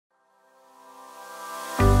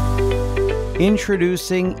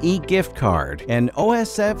Introducing eGift Card, an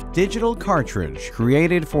OSF digital cartridge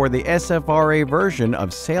created for the SFRA version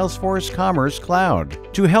of Salesforce Commerce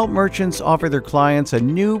Cloud to help merchants offer their clients a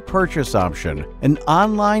new purchase option, an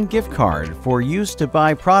online gift card for use to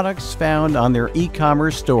buy products found on their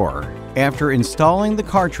e-commerce store. After installing the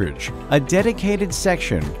cartridge, a dedicated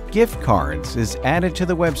section, Gift Cards, is added to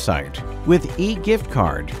the website. With eGift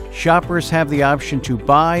Card, shoppers have the option to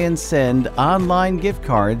buy and send online gift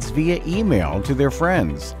cards via email to their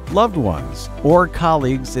friends, loved ones, or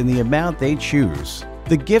colleagues in the amount they choose.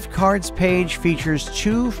 The gift cards page features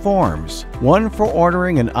two forms, one for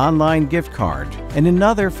ordering an online gift card and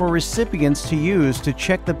another for recipients to use to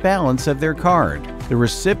check the balance of their card. The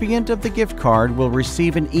recipient of the gift card will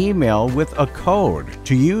receive an email with a code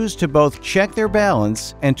to use to both check their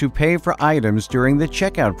balance and to pay for items during the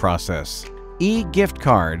checkout process. eGift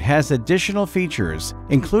Card has additional features,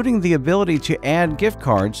 including the ability to add gift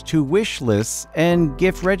cards to wish lists and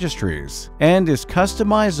gift registries, and is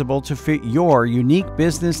customizable to fit your unique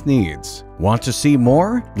business needs. Want to see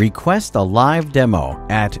more? Request a live demo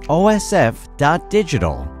at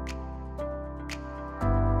osf.digital.